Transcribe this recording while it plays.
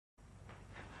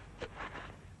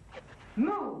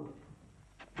Move!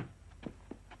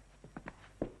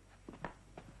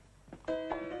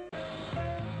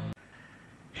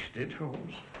 She did,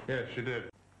 Holmes? Yes, she did.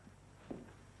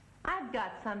 I've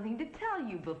got something to tell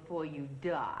you before you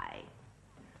die.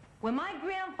 When my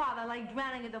grandfather lay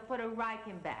drowning at the foot of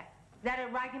Reichenbach, is that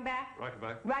it, Reichenbach?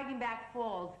 Reichenbach. Reichenbach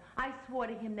Falls. I swore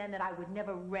to him then that I would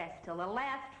never rest till the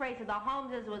last trace of the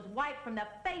Holmeses was wiped from the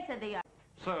face of the earth.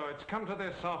 So it's come to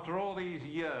this after all these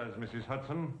years, Mrs.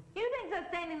 Hudson. You think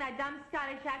sustaining that dumb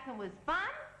Scottish accent was fun?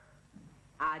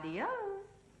 Adios.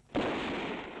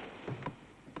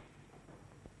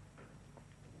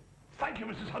 Thank you,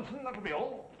 Mrs. Hudson. That'll be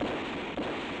all.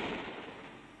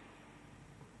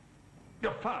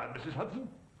 You're fired, Mrs. Hudson.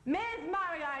 Ms.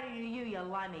 Moriarty to you, you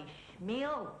limey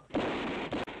schmeal.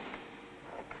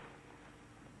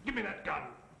 Give me that gun.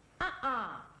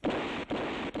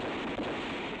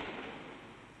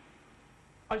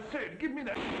 I said, give me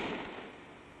that.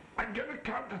 I'm going to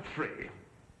count to 3.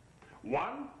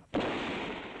 1,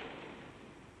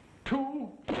 2,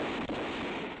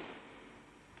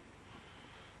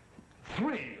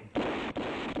 3.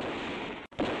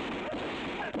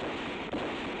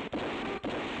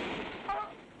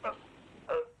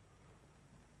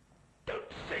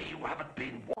 Don't say you haven't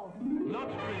been warned. Not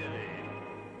really.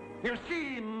 You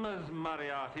see, Ms.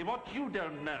 Moriarty, what you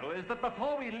don't know is that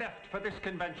before we left for this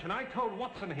convention, I told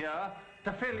Watson here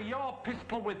to fill your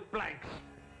pistol with blanks.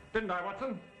 Didn't I,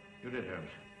 Watson? You did, Holmes.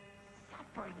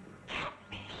 Suffering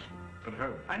catfish. But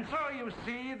Holmes. And so you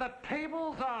see, the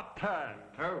tables are turned.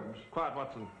 Holmes. Quiet,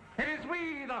 Watson. It is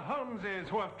we, the Holmeses,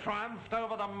 who have triumphed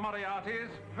over the Moriartys.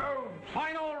 Holmes.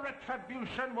 Final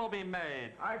retribution will be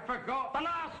made. I forgot. The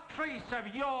last trace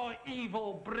of your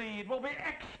evil breed will be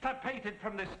extirpated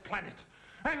from this planet.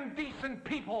 And decent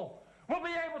people will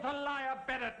be able to lie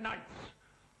abed at nights.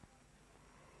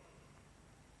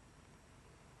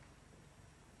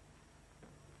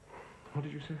 What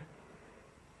did you say?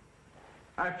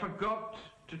 I forgot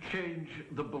to change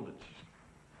the bullets.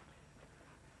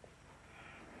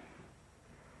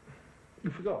 You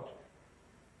forgot?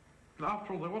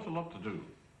 After all, there was a lot to do.